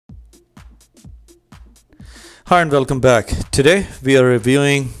Hi and welcome back. Today we are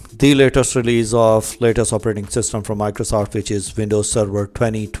reviewing the latest release of latest operating system from Microsoft, which is Windows Server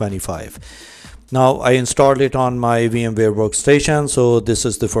 2025. Now I installed it on my VMware Workstation, so this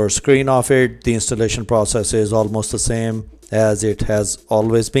is the first screen of it. The installation process is almost the same as it has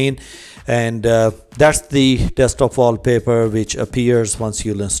always been, and that's the desktop wallpaper which appears once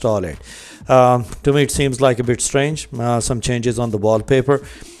you'll install it. To me it seems like a bit strange, some changes on the wallpaper.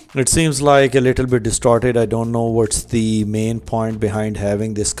 It seems like a little bit distorted. I don't know what's the main point behind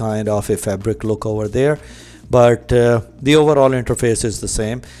having this kind of a fabric look over there, but the overall interface is the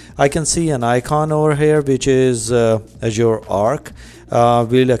same. I can see an icon over here which is Azure Arc.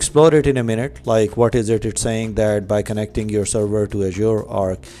 We'll explore it in a minute. Like, what is it? It's saying that by connecting your server to Azure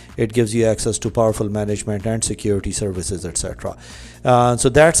Arc, it gives you access to powerful management and security services, etc. So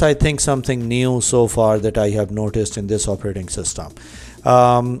that's, I think, something new so far that I have noticed in this operating system.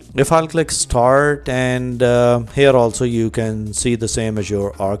 If I'll click start, and here also you can see the same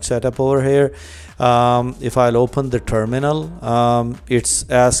Azure Arc setup over here. If I'll open the terminal, it's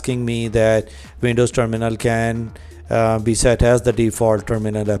asking me that Windows Terminal can be set as the default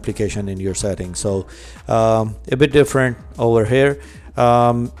terminal application in your settings. So a bit different over here.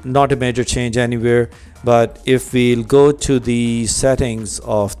 Not a major change anywhere, but if we'll go to the settings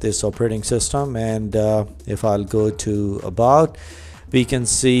of this operating system, and if I'll go to about, we can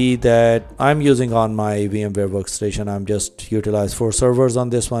see that I'm using on my VMware Workstation. I'm just utilized 4 servers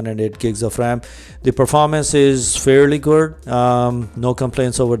on this one and 8 gigs of RAM. The performance is fairly good, no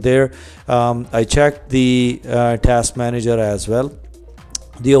complaints over there. I checked the task manager as well.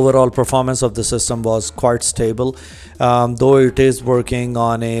 The overall performance of the system was quite stable, though it is working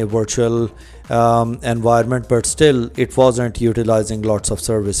on a virtual environment, but still it wasn't utilizing lots of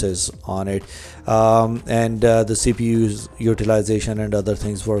services on it, and the CPU utilization and other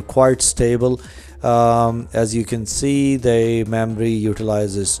things were quite stable. As you can see, the memory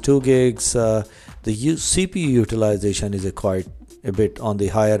utilizes 2 gigs. The CPU utilization is quite a bit on the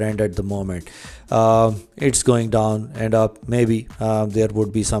higher end at the moment. It's going down and up. Maybe there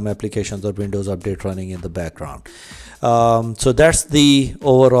would be some applications or Windows update running in the background. So that's the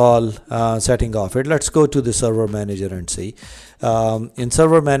overall setting of it. Let's go to the server manager and see. In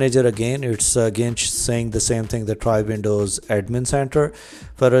server manager, again, it's again saying the same thing, the try Windows admin center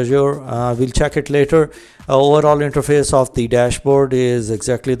for Azure. We'll check it later. Overall interface of the dashboard is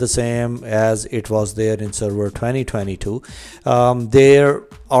exactly the same as it was there in server 2022. There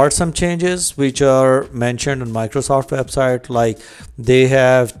are some changes which are mentioned on Microsoft website, like they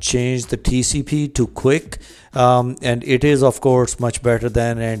have changed the TCP to quick, and it is of course much better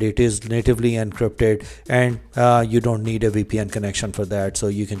than, and it is natively encrypted, and you don't need a VPN connection for that, so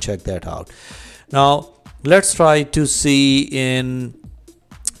you can check that out. Now let's try to see in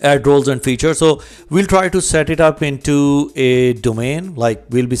add roles and features. So we'll try to set it up into a domain, like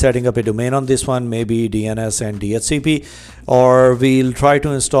we'll be setting up a domain on this one, maybe DNS and DHCP, or we'll try to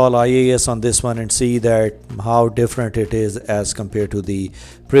install IaaS on this one and see that how different it is as compared to the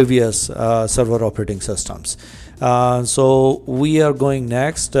previous server operating systems. So we are going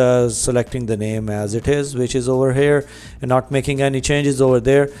next, selecting the name as it is, which is over here, and not making any changes over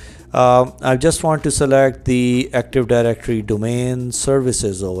there. I just want to select the Active Directory domain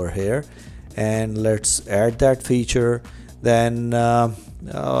services over here, and let's add that feature. Then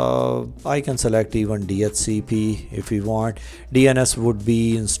I can select even DHCP if we want. DNS would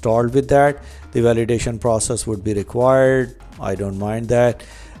be installed with that. The validation process would be required. I don't mind that.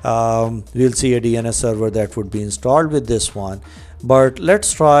 We'll see a DNS server that would be installed with this one, but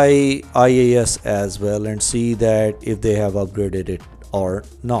let's try IaaS as well and see that if they have upgraded it or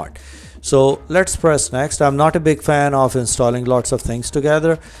not. So let's press next. I'm not a big fan of installing lots of things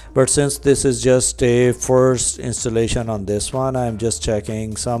together, but since this is just a first installation on this one, I'm just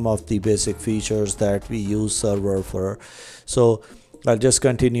checking some of the basic features that we use server for. So I'll just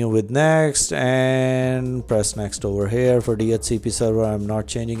continue with next and press next over here. For DHCP server, I'm not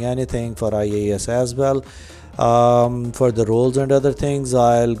changing anything. For IaaS as well. For the roles and other things,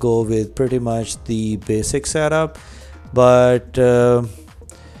 I'll go with pretty much the basic setup, but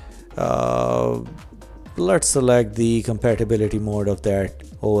let's select the compatibility mode of that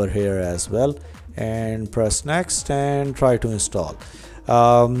over here as well and press next and try to install.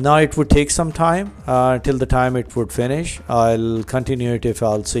 Now it would take some time till the time it would finish. I'll continue it if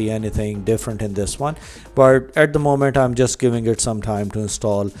I'll see anything different in this one, but at the moment I'm just giving it some time to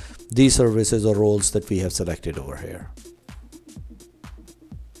install these services or roles that we have selected over here.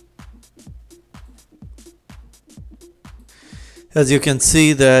 As you can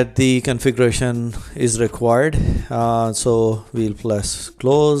see that the configuration is required, so we'll press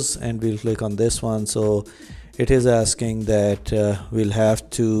close and we'll click on this one. So it is asking that we'll have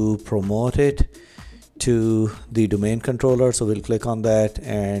to promote it to the domain controller. So we'll click on that,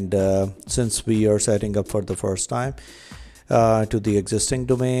 and since we are setting up for the first time, to the existing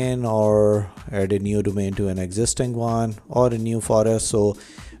domain, or add a new domain to an existing one, or a new forest. So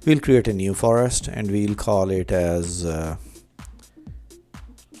we'll create a new forest and we'll call it as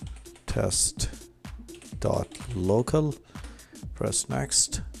test.local. Press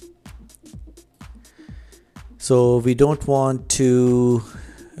next. So we don't want to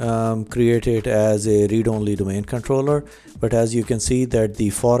create it as a read-only domain controller, but as you can see that the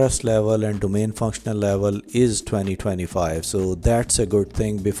forest level and domain functional level is 2025. So that's a good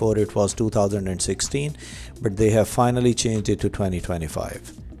thing. Before it was 2016, but they have finally changed it to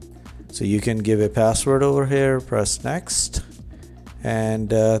 2025. So you can give a password over here, press next, and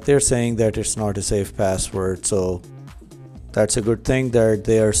they're saying that it's not a safe password. So that's a good thing that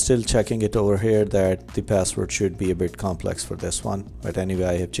they are still checking it over here, that the password should be a bit complex for this one. But anyway,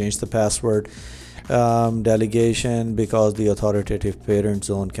 I have changed the password. Delegation, because the authoritative parent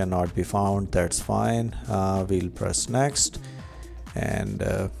zone cannot be found, that's fine. We'll press next, and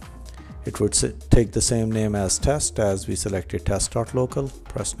it would take the same name as test, as we selected test.local.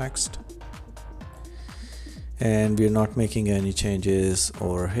 Press next, and we're not making any changes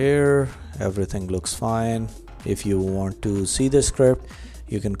over here. Everything looks fine. If you want to see the script,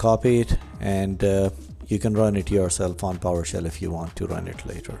 you can copy it, and you can run it yourself on PowerShell if you want to run it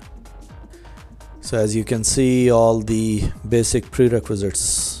later. So as you can see, all the basic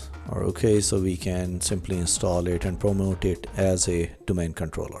prerequisites are okay, so we can simply install it and promote it as a domain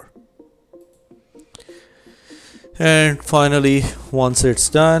controller. And finally, once it's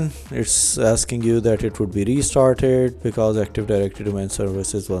done, it's asking you that it would be restarted because Active Directory domain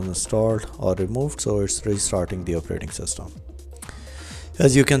services was installed or removed, so it's restarting the operating system.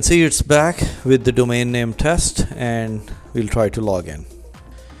 As you can see, it's back with the domain name test, and we'll try to log in.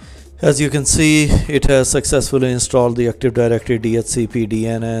 As you can see, it has successfully installed the Active Directory DHCP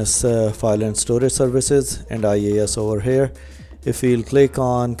DNS file and storage services and IAS over here. If we'll click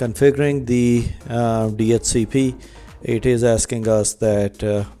on configuring the DHCP, it is asking us that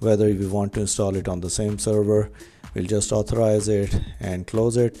whether we want to install it on the same server. We'll just authorize it and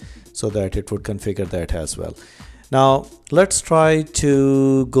close it so that it would configure that as well. Now let's try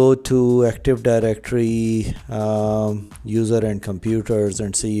to go to Active Directory user and computers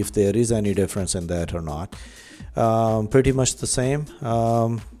and see if there is any difference in that or not. Pretty much the same.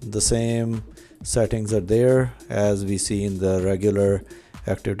 The same settings are there as we see in the regular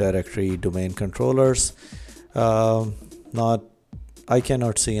Active Directory domain controllers. I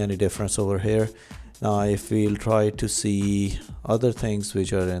cannot see any difference over here. Now if we'll try to see other things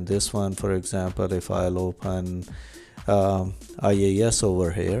which are in this one, for example, if I'll open IAS over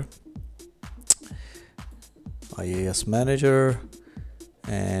here, IAS manager,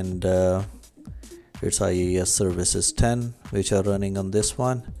 and it's IAS services 10 which are running on this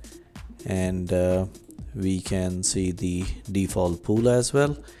one, and we can see the default pool as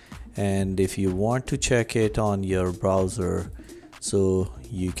well. And if you want to check it on your browser, so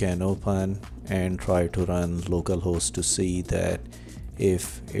you can open and try to run localhost to see that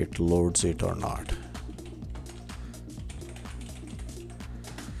if it loads it or not.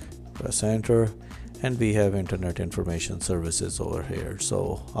 Press enter, and we have Internet Information Services over here,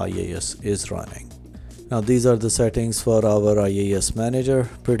 so IAS is running. Now these are the settings for our IAS manager,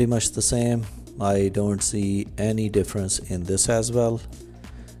 pretty much the same. I don't see any difference in this as well.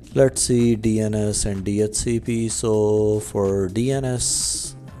 Let's see DNS and DHCP. So for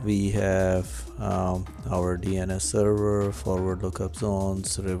DNS, we have our DNS server, forward lookup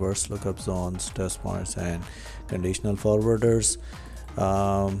zones, reverse lookup zones, test points, and conditional forwarders.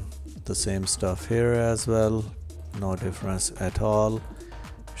 The same stuff here as well, no difference at all.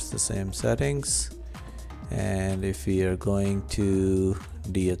 It's the same settings. And if we are going to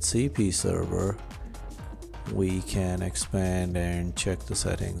DHCP server, we can expand and check the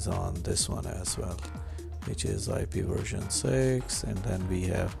settings on this one as well, which is IP version 6, and then we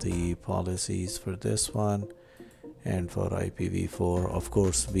have the policies for this one. And for IPv4, of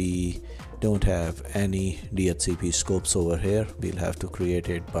course, we don't have any DHCP scopes over here. We'll have to create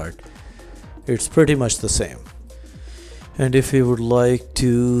it, but it's pretty much the same. And if you would like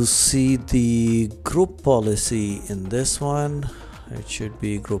to see the group policy in this one, it should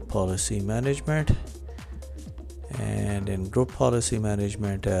be group policy management. And in group policy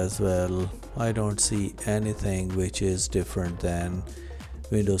management as well, I don't see anything which is different than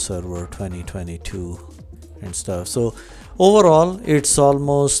Windows Server 2022 and stuff. So overall, it's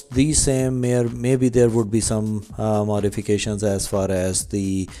almost the same. Maybe there would be some modifications as far as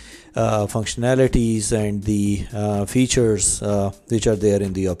the functionalities and the features which are there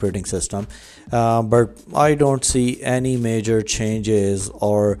in the operating system, but I don't see any major changes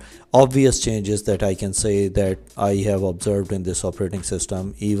or obvious changes that I can say that I have observed in this operating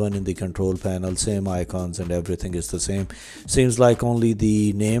system. Even in the control panel, same icons and everything is the same. Seems like only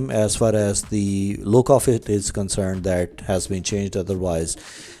the name, as far as the look of it is concerned, that has been changed. Otherwise,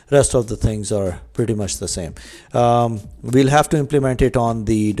 rest of the things are pretty much the same. We'll have to implement it on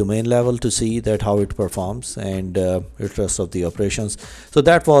the domain level to see that how it performs and the rest of the operations. So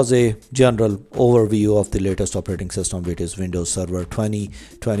that was a general overview of the latest operating system, which is Windows Server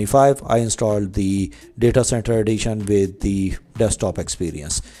 2025. I installed the Data Center Edition with the desktop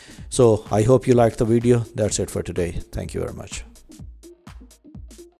experience. So I hope you liked the video. That's it for today. Thank you very much.